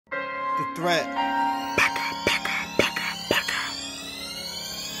The threat.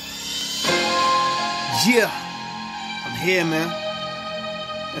 Yeah, I'm here, man.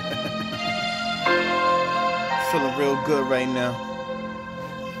 Feeling real good right now.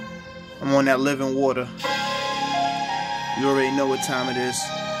 I'm on that living water. You already know what time it is.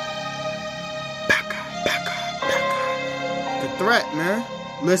 The threat, man.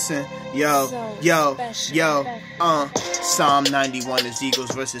 Listen, Psalm 91 is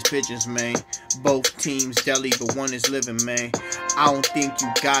Eagles versus Pigeons, man. Both teams deadly, but one is living, man. I don't think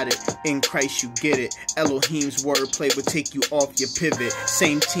you got it. In Christ you get it. Elohim's wordplay will take you off your pivot.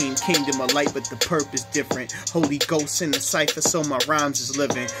 Same team, kingdom of light, but the purpose different. Holy Ghost in the cipher, so my rhymes is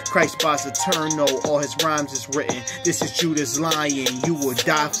living. Christ body's eternal, all his rhymes is written. This is Judas lying, you will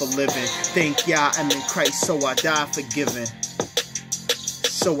die for living. Thank Yah, I'm in Christ, so I die forgiven.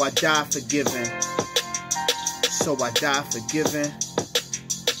 So I die forgiven. So I die forgiven.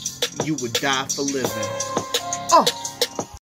 You would die for living.